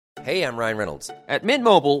Hey, I'm Ryan Reynolds. At Mint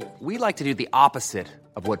Mobile, we like to do the opposite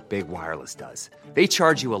of what Big Wireless does. They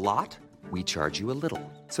charge you a lot, we charge you a little.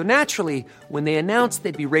 So naturally, when they announced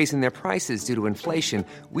they'd be raising their prices due to inflation,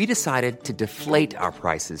 we decided to deflate our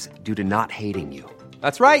prices due to not hating you.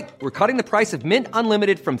 That's right. We're cutting the price of Mint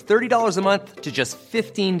Unlimited from $30 a month to just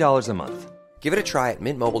 $15 a month. Give it a try at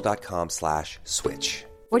mintmobile.com/switch.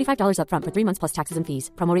 $45 up front for 3 months plus taxes and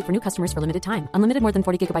fees. Promo rate for new customers for limited time. Unlimited more than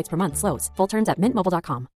 40 gigabytes per month. Slows full terms at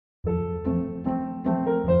mintmobile.com.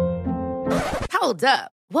 Hold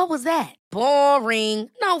up. What was that? Boring.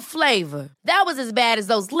 No flavor. That was as bad as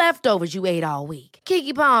those leftovers you ate all week.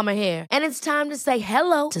 Keke Palmer here, and it's time to say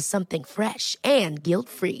hello to something fresh and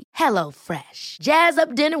guilt-free. Hello Fresh. Jazz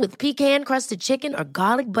up dinner with pecan-crusted chicken or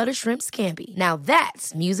garlic butter shrimp scampi. Now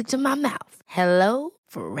that's music to my mouth. Hello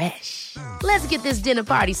Fresh. Let's get this dinner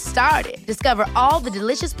party started. Discover all the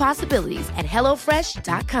delicious possibilities at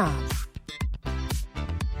hellofresh.com.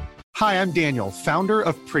 Hi, I'm Daniel, founder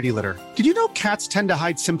of Pretty Litter. Did you know cats tend to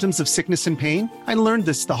hide symptoms of sickness and pain? I learned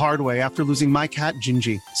this the hard way after losing my cat,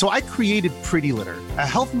 Gingy. So I created Pretty Litter, a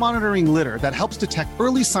health monitoring litter that helps detect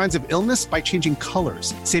early signs of illness by changing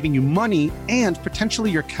colors, saving you money and potentially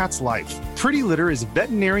your cat's life. Pretty Litter is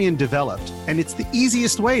veterinarian developed, and it's the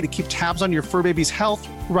easiest way to keep tabs on your fur baby's health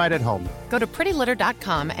right at home. Go to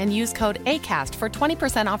prettylitter.com and use code ACAST for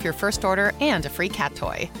 20% off your first order and a free cat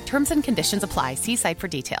toy. Terms and conditions apply. See site for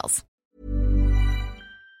details.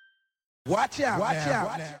 Watch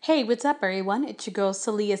out. Hey, what's up, everyone? It's your girl,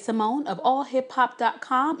 Celia Simone of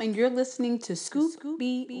allhiphop.com, and you're listening to Scoop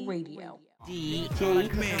B Radio.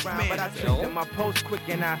 But I tricked in my post quick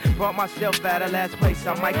and I brought myself out of last place.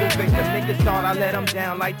 I'm Michael Victor. Niggas thought I let them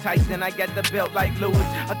down like Tyson. I got the belt like Lewis.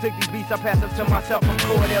 I took these beats, I passed them to myself. I'm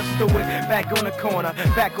Cordell Stewart. Back on the corner,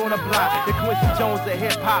 back on the block. The Quincy Jones of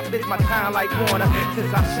hip hop. It's my time like Warner.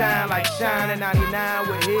 Since I shine like Shine in 99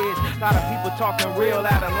 with his. A lot of people talking real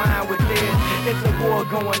out of line with this. It's a war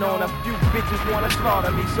going on. A few bitches wanna slaughter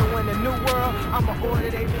me. So in the new world, I'ma order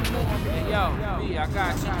they before me. Hey, yo, B, I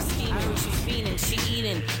got you. She fiending, she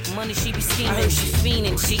eating, money she be scheming. She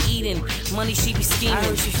fiending, she eating, money she be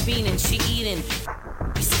scheming. She fiending, she eating,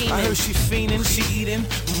 be scheming. I heard she fiending, she eating,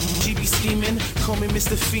 she be scheming. Call me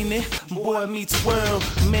Mr. Fiendin', boy meets world,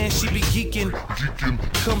 man she be geeking.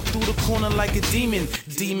 Come through the corner like a demon,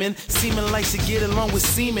 seeming like she get along with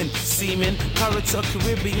semen. Pirates of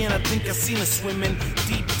Caribbean, I think I seen her swimming.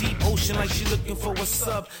 Deep ocean like she looking for a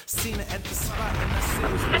sub. Seen her at the spot and I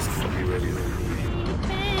said,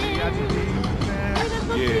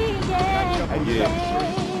 Yeah.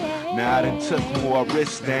 Now I done took more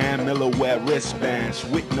wristband, Millerware wristbands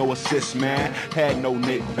with no assist, man. Had no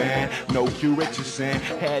Nick Van, no Q Richardson,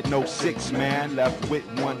 had no 6 man. Left with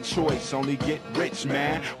one choice, only get rich,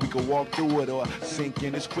 man. We could walk through it or sink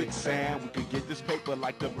in this quicksand. We could get this paper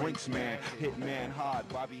like the Brinks man. Hitman hard,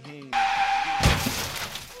 Bobby Haynes.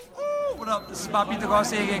 What up? This is Bobito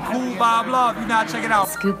Garcia again. Cool Bob Love. You not check it out.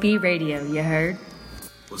 Scoop B Radio, you heard?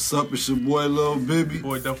 What's up? It's your boy, Lil Bibby.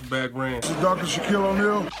 Boy, Duffelbag Ram. It's Dr. Shaquille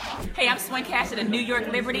O'Neal. Hey, I'm Swin Cash of the New York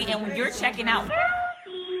Liberty, and when you're checking out Scoop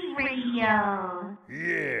B Radio.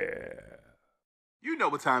 Yeah. You know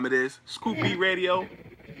what time it is. Scoop B Radio.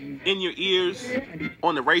 In your ears,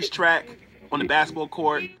 on the racetrack, on the basketball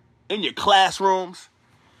court, in your classrooms,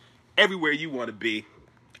 everywhere you want to be.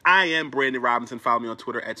 I am Brandon Robinson. Follow me on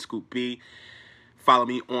Twitter at ScoopB. Follow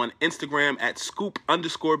me on Instagram at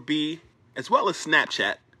Scoop_B, as well as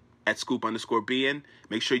Snapchat at Scoop_B. And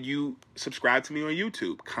make sure you subscribe to me on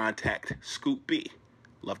YouTube. Contact Scoop B.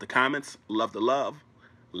 Love the comments. Love the love.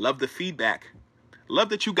 Love the feedback. Love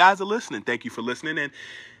that you guys are listening. Thank you for listening. And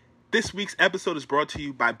this week's episode is brought to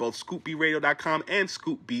you by both ScoopBRadio.com and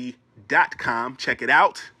ScoopB.com. Check it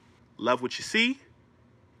out. Love what you see.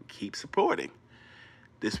 Keep supporting.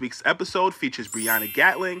 This week's episode features Brianna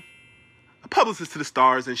Gatling, a publicist to the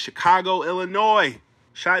stars in Chicago, Illinois.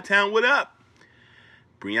 Chi-Town, what up?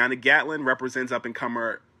 Brianna Gatling represents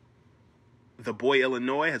up-and-comer The Boy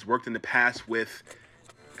Illinois, has worked in the past with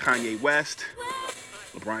Kanye West,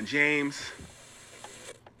 LeBron James,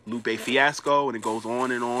 Lupe Fiasco, and it goes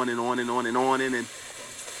on and on and on and on and on. And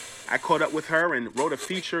I caught up with her and wrote a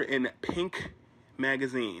feature in Pink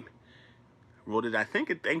magazine. Wrote it, I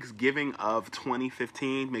think, at Thanksgiving of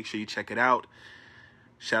 2015. Make sure you check it out.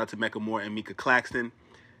 Shout out to Mecca Moore and Mika Claxton.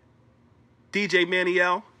 DJ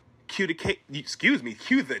Maniel, cue the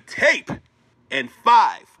tape. And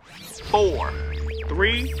 5, 4,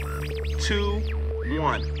 3, 2,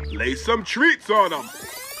 1. Lay some treats on them.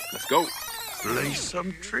 Let's go. Lay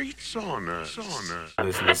some treats on us.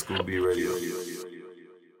 Listen to Scoop B Radio.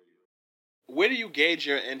 Where do you gauge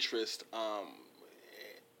your interest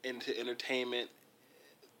into entertainment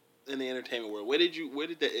in the entertainment world? Where did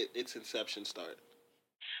its inception start?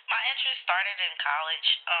 My interest started in college.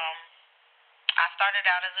 I started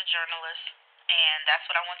out as a journalist, and that's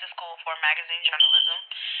what I went to school for, magazine journalism.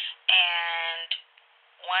 And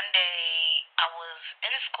one day I was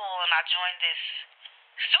in school and I joined this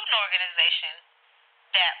student organization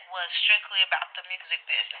that was strictly about the music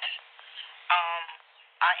business.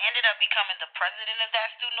 I ended up becoming the president of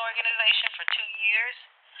that student organization for 2 years,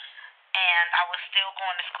 and I was still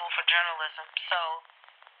going to school for journalism. So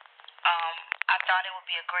I thought it would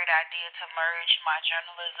be a great idea to merge my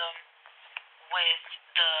journalism with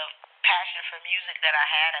the passion for music that I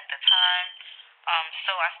had at the time.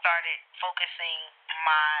 So I started focusing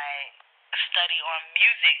my study on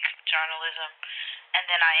music journalism, and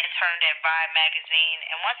then I interned at Vibe magazine.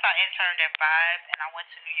 And once I interned at Vibe and I went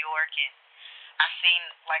to New York, and I seen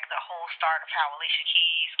like the whole start of how Alicia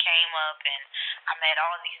Keys came up, and I met all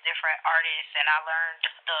of these different artists, and I learned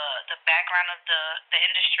the background of the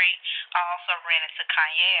industry. I also ran into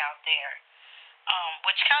Kanye out there,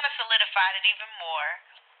 which kind of solidified it even more,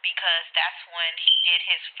 because that's when he got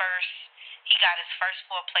his first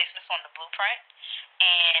 4 placements on the Blueprint,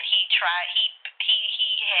 and he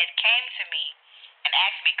had came to me and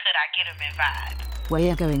asked me could I get him in Vibe.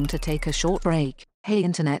 We're going to take a short break. Hey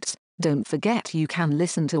internet, don't forget you can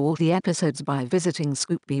listen to all the episodes by visiting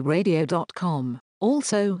scoopbradio.com.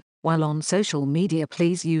 Also, while on social media,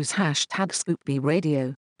 please use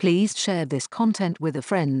 #ScoopBRadio. Please share this content with a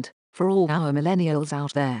friend. For all our millennials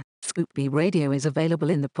out there, Scoop B Radio is available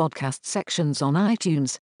in the podcast sections on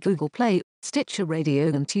iTunes, Google Play, Stitcher Radio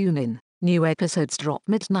and TuneIn. New episodes drop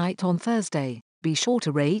midnight on Thursday. Be sure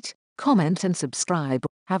to rate, comment and subscribe.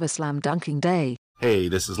 Have a slam dunking day. Hey,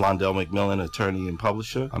 this is Londell McMillan, attorney and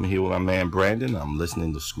publisher. I'm here with my man Brandon. I'm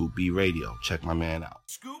listening to Scoop B Radio. Check my man out.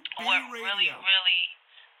 What really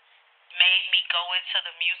made me go into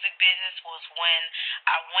the music business was when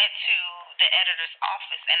I went to the editor's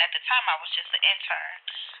office, and at the time I was just an intern.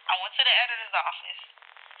 I went to the editor's office,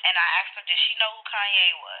 and I asked her, did she know who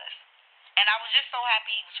Kanye was? And I was just so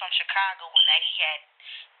happy he was from Chicago when he had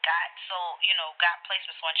got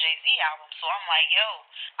placements on Jay-Z albums. So I'm like, yo,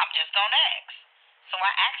 I'm just gonna ask. So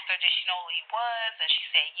I asked her, did she know who he was? And she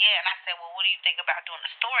said, yeah. And I said, well, what do you think about doing a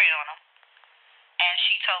story on him? And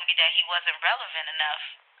she told me that he wasn't relevant enough.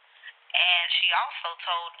 And she also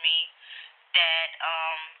told me that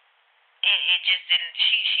it just didn't.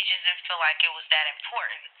 She just didn't feel like it was that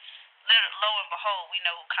important. Lo and behold, we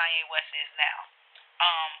know who Kanye West is now.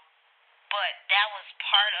 But that was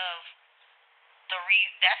part of the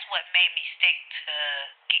reason. That's what made me stick to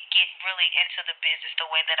get really into the business the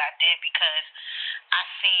way that I did, because I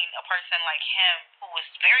seen a person like him who was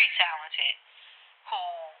very talented, who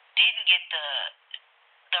didn't get the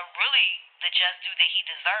just due that he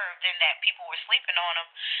deserved, and that people were sleeping on him.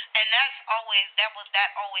 And that always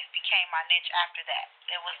became my niche after that.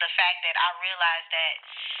 It was the fact that I realized that,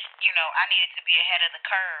 I needed to be ahead of the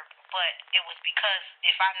curve, but it was because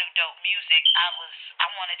if I knew dope music, I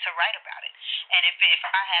wanted to write about it. And if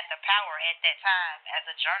I had the power at that time as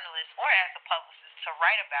a journalist or as a publicist to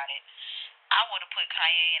write about it, I would have put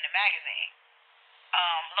Kanye in the magazine.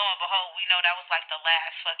 Lo and behold, we know that was like the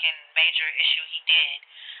last fucking major issue he did.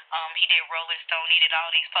 He did Rolling Stone. He did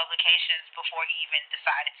all these publications before he even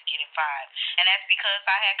decided to get in Vibe. And that's because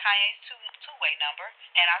I had Kanye's two-way number,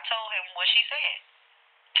 and I told him what she said.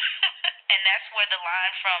 And that's where the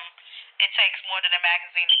line from "It takes more than a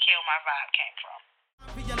magazine to kill my vibe" came from.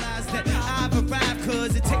 I realized that I've arrived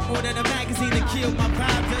cause it takes more than a magazine to kill my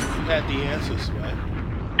vibe. You had the answers, right?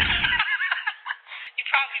 You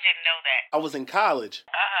probably didn't know that. I was in college.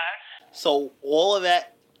 So all of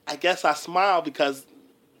that, I guess I smile because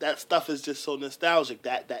that stuff is just so nostalgic,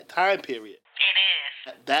 that time period. It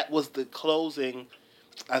is. That was the closing,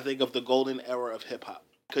 I think, of the golden era of hip-hop.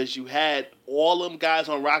 Because you had all them guys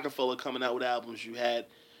on Rockefeller coming out with albums. You had,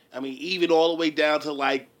 even all the way down to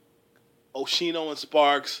like Oshino and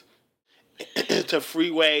Sparks, to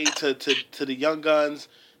Freeway, to the Young Guns,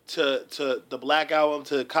 to the Black Album,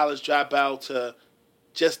 to College Dropout, to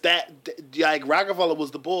just that. Like Rockefeller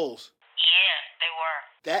was the Bulls. Yeah, they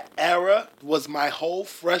were. That era was my whole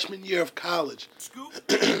freshman year of college. Scoop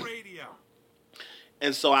Radio.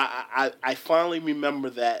 And so I finally remember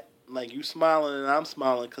that. Like, you smiling and I'm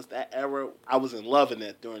smiling because that era, I was in love in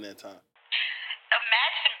that during that time.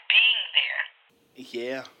 Imagine being there.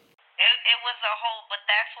 Yeah. It was a whole, but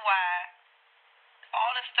that's why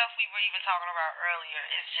all the stuff we were even talking about earlier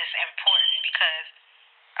is just important, because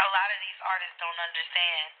a lot of these artists don't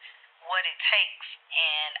understand what it takes.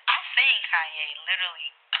 And I've seen Kanye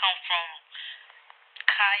literally come from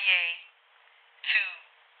Kanye to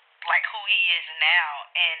like who he is now,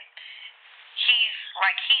 and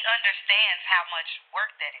he understands how much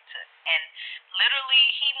work that it took. And literally,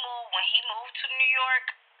 when he moved to New York,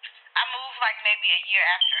 I moved like maybe a year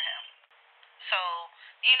after him. So,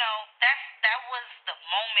 that was the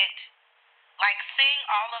moment, like seeing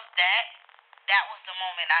all of that, that was the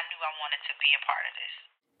moment I knew I wanted to be a part of this.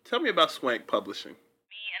 Tell me about Swank Publishing.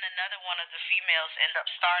 Me and another one of the females ended up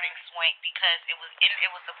starting Swank because it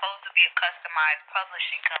was supposed to be a customized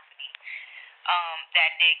publishing company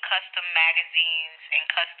that did custom magazines and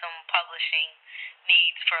custom publishing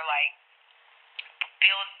needs for like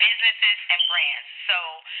build businesses and brands. So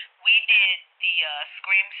we did the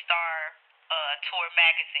Scream Tour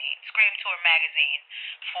magazine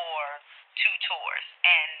for 2 tours,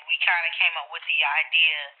 and we kind of came up with the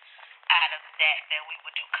idea out of that we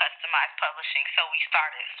would do customized publishing. So we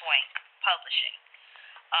started Swank Publishing.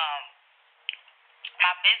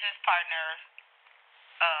 My business partner,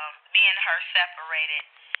 me and her separated,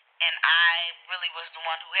 and I really was the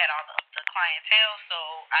one who had all the clientele,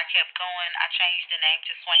 so I kept going. I changed the name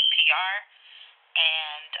to Swank PR,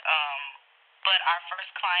 and but our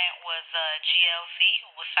first client was GLC,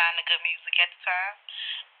 who was signed to Good Music at the time,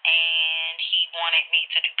 and he wanted me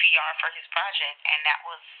to do PR for his project, and that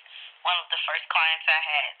was one of the first clients I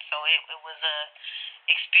had. So it was a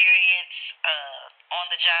experience, on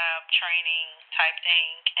the job training type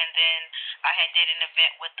thing, and then I had did an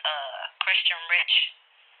event with Christian Rich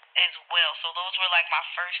as well. So those were like my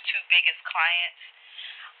first 2 biggest clients.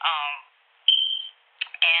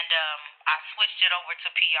 And I switched it over to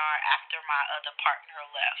PR after my other partner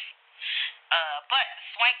left. But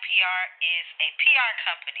Swank PR is a PR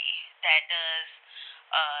company that does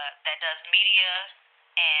media,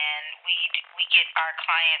 and we get our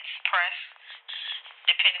clients press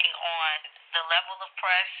depending on the level of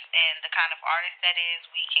press and the kind of artist that is.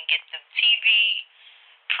 We can get them TV,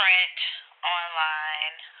 print,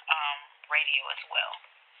 online, radio as well.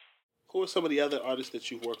 Who are some of the other artists that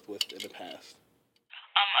you've worked with in the past?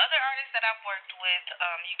 Other artists that I've worked with,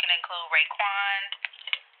 you can include Raekwon,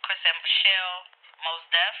 Chris and Michelle, Mos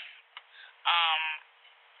Def.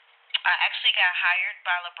 I actually got hired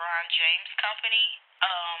by LeBron James' company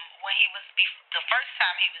when he was the first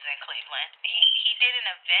time he was in Cleveland. He did an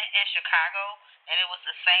event in Chicago, and it was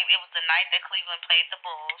the night that Cleveland played the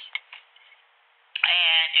Bulls,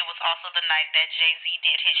 and it was also the night that Jay-Z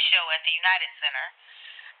did his show at the United Center.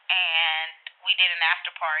 And we did an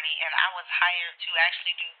after party, and I was hired to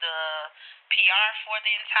actually do the PR for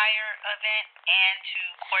the entire event and to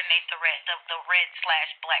coordinate the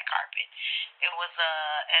red/black carpet. It was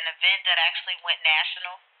an event that actually went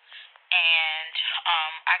national, and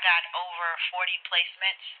I got over 40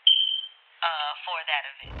 placements for that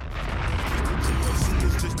event.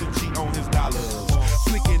 Just a G on his dollars,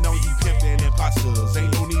 flicking on you pimpin' imposters.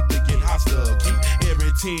 Ain't no need to get hostile. Keep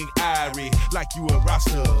everything irie like you a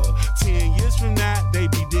roster. 10 years from now, they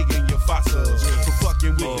be digging your fossils. For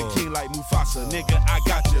fucking with the king like Mufasa, nigga, I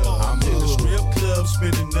got ya. I'm in the strip club,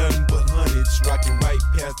 spending nothing but hundreds, rocking right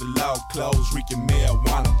past the law clothes, reeking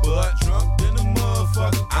marijuana, but drunk than a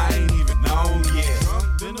motherfucker. I ain't even known yet.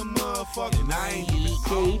 Drunk than a motherfucker, and I ain't even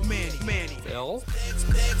old Manny. Phil?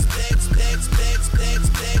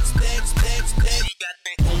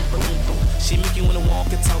 She make you wanna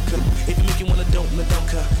walk and talk her. If you make you wanna don't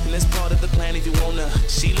her. And that's part of the plan if you wanna.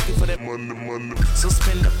 She looking for that money. So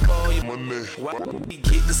spend up all your money. Why you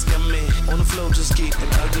get the scummy? On the floor just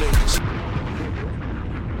getting ugly.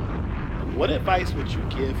 What advice would you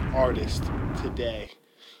give artists today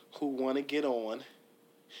who want to get on?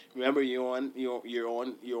 Remember, you're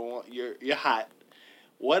hot.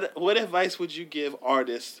 What advice would you give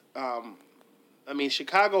artists?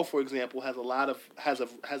 Chicago, for example, has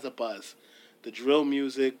a buzz. The drill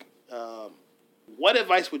music. What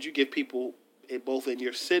advice would you give people both in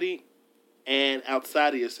your city and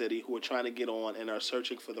outside of your city who are trying to get on and are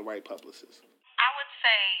searching for the right publicist? I would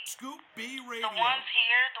say Scoop B Radio.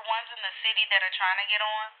 the ones in the city that are trying to get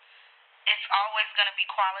on, it's always going to be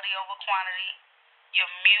quality over quantity. Your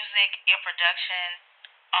music, your production,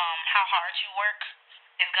 how hard you work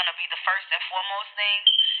is going to be the first and foremost thing.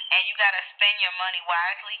 And you got to spend your money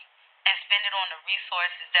wisely and spend it on the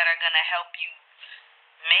resources that are going to help you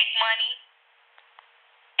make money.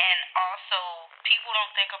 And also, people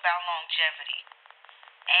don't think about longevity,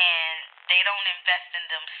 and they don't invest in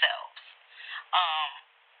themselves.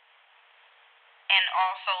 And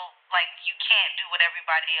also, you can't do what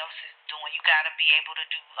everybody else is doing. You got to be able to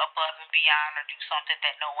do above and beyond or do something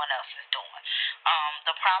that no one else is doing.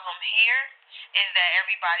 The problem here is that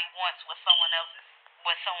everybody wants what someone else is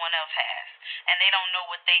what someone else has. And they don't know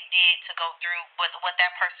what they did to go through, what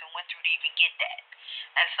that person went through to even get that.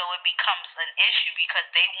 And so it becomes an issue because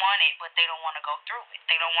they want it, but they don't want to go through it.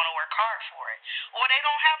 They don't want to work hard for it. Or they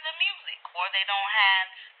don't have the music, or they don't have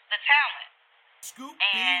the talent. Scoop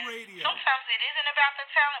B Radio. Sometimes it isn't about the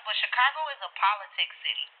talent, but Chicago is a politics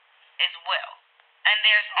city as well. And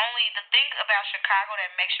there's only the thing about Chicago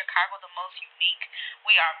that makes Chicago the most unique.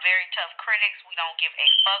 We are very tough critics. We don't give a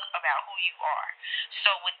fuck about who you are.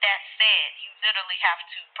 So with that said, you literally have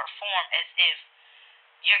to perform as if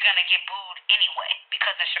you're going to get booed anyway.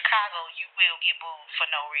 Because in Chicago, you will get booed for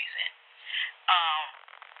no reason.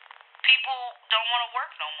 People don't want to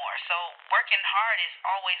work no more. So working hard is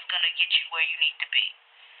always going to get you where you need to be.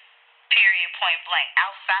 Period, point blank.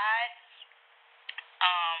 Outside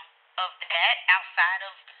of that, outside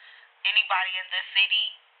of anybody in the city,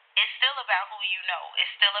 it's still about who you know. It's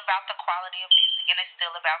still about the quality of music, and it's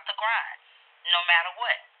still about the grind, no matter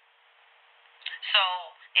what. So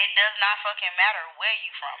it does not fucking matter where you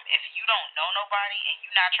from. If you don't know nobody and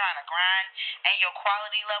you're not trying to grind and your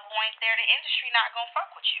quality level ain't there, the industry not gonna fuck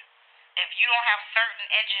with you. If you don't have certain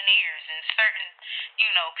engineers and certain,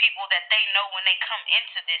 people that they know when they come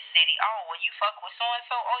into this city, oh, well, you fuck with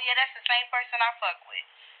so-and-so, oh, yeah, that's the same person I fuck with.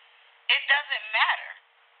 It doesn't matter.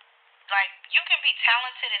 Like, you can be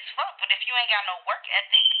talented as fuck, but if you ain't got no work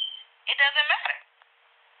ethic, it doesn't matter.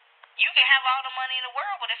 You can have all the money in the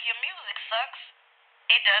world, but if your music sucks,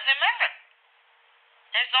 it doesn't matter.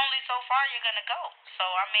 There's only so far you're going to go. So,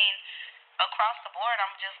 I mean, across the board,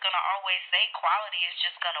 I'm just going to always say quality is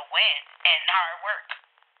just going to win and hard work.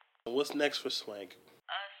 What's next for Swank?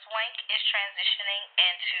 Swank is transitioning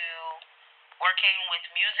into working with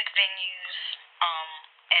music venues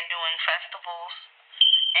and doing festivals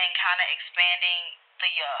and kind of expanding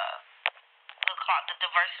the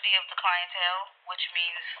diversity of the clientele, which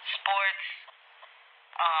means sports,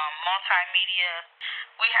 multimedia.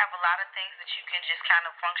 We have a lot of things that you can just kind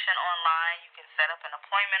of function online. You can set up an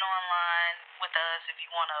appointment online with us if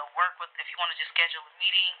you want to work with, if you want to just schedule a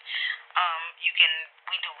meeting.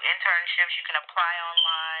 We do internships. You can apply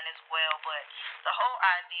online as well. But the whole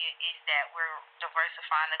idea is that we're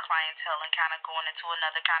diversifying the clientele and kind of going into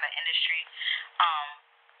another kind of industry,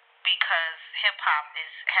 because hip hop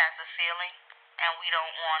has a ceiling. And we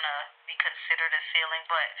don't want to be considered a ceiling.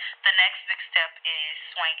 But the next big step is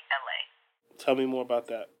Swank LA. Tell me more about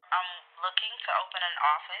that. I'm looking to open an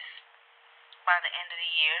office by the end of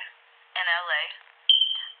the year in LA.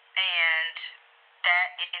 And that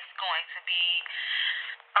is going to be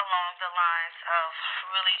along the lines of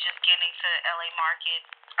really just getting to the LA market.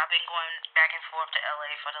 I've been going back and forth to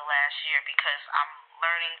LA for the last year because I'm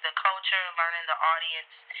learning the culture, learning the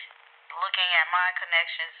audience, looking at my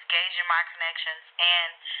connections, gauging my connections,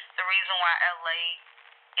 and the reason why LA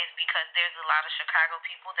is because there's a lot of Chicago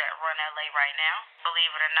people that run LA right now.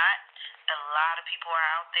 Believe it or not, a lot of people are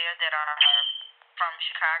out there that are from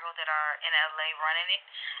Chicago that are in LA running it.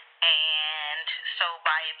 And so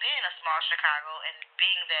by it being a small Chicago and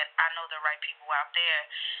being that I know the right people out there,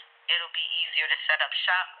 it'll be easier to set up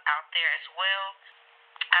shop out there as well.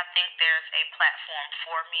 I think there's a platform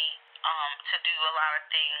for me to do a lot of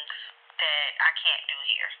things that I can't do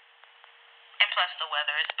here. And plus the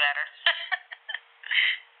weather is better.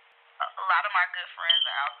 A lot of my good friends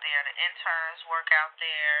are out there. The interns work out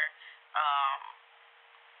there.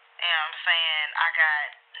 You know what I'm saying? I got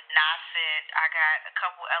Nasset. I got a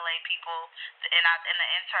couple LA people. And the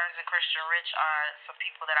interns and Christian Rich are some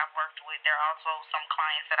people that I've worked with. They're also some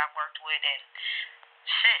clients that I've worked with. And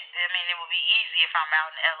shit, I mean, it would be easy if I'm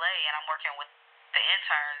out in LA and I'm working with the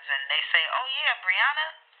interns and they say, oh yeah, Brianna,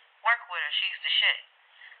 work with her, she's the shit.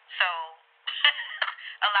 So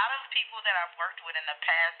a lot of people that I've worked with in the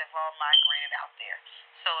past have all migrated out there.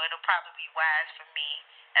 So it'll probably be wise for me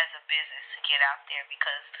as a business to get out there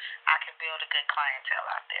because I can build a good clientele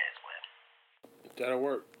out there as well. That'll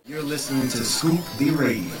work. You're listening to Scoop B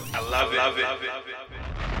Radio. I love it.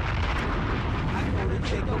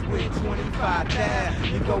 Take a with 25 down,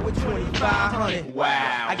 you go with 2,500.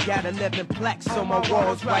 Wow. I got 11 plaques on my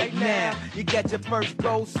walls right now. You got your first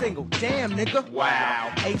gold single, damn nigga.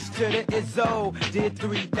 Wow. H to the Izzo, did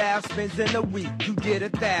 3,000 spins in a week. You did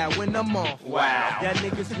 1,000 when I'm off. Wow. Y'all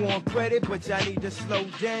niggas want credit, but y'all need to slow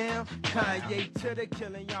down. Kanye to the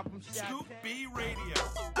killing y'all from Scoop B Radio.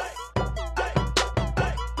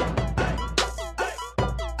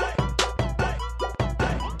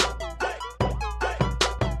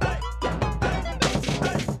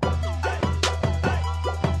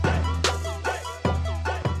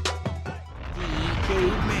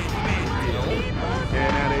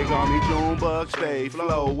 on me, June bug, stay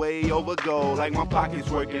flow, way over gold, like my pockets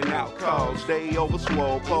working out. Calls, stay over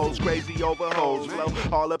swole, pose crazy over hoes, flow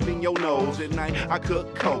all up in your nose. At night, I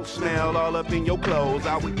cook coke, smell all up in your clothes.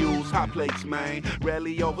 I would use hot plates, man,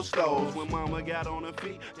 rarely over stoves. When mama got on her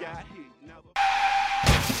feet, got heat.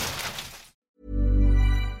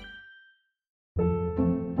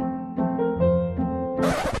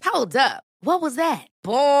 Hold up. What was that?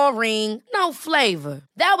 Boring. No flavor.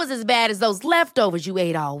 That was as bad as those leftovers you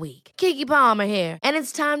ate all week. Keke Palmer here, and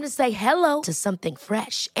it's time to say hello to something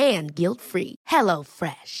fresh and guilt-free. Hello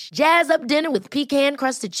Fresh. Jazz up dinner with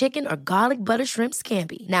pecan-crusted chicken or garlic butter shrimp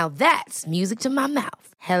scampi. Now that's music to my mouth.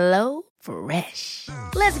 Hello Fresh.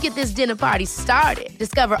 Let's get this dinner party started.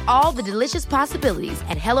 Discover all the delicious possibilities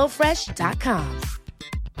at hellofresh.com.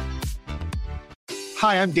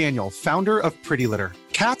 Hi, I'm Daniel, founder of Pretty Litter.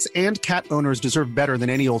 Cats and cat owners deserve better than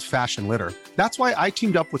any old-fashioned litter. That's why I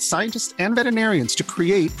teamed up with scientists and veterinarians to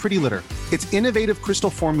create Pretty Litter. Its innovative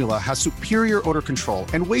crystal formula has superior odor control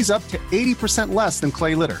and weighs up to 80% less than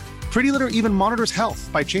clay litter. Pretty Litter even monitors health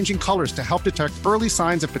by changing colors to help detect early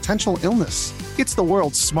signs of potential illness. It's the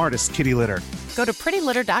world's smartest kitty litter. Go to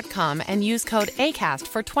prettylitter.com and use code ACAST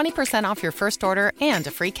for 20% off your first order and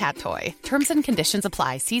a free cat toy. Terms and conditions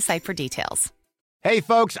apply. See site for details. Hey,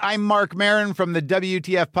 folks, I'm Mark Maron from the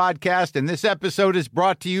WTF Podcast, and this episode is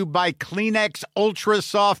brought to you by Kleenex Ultra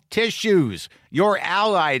Soft Tissues, your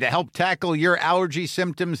ally to help tackle your allergy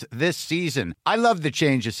symptoms this season. I love the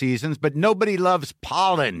change of seasons, but nobody loves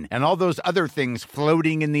pollen and all those other things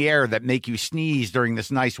floating in the air that make you sneeze during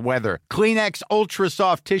this nice weather. Kleenex Ultra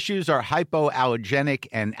Soft Tissues are hypoallergenic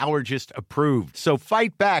and allergist approved, so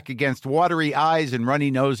fight back against watery eyes and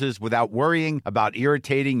runny noses without worrying about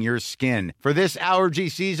irritating your skin. For this allergy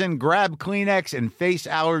season, grab Kleenex and face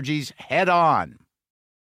allergies head on.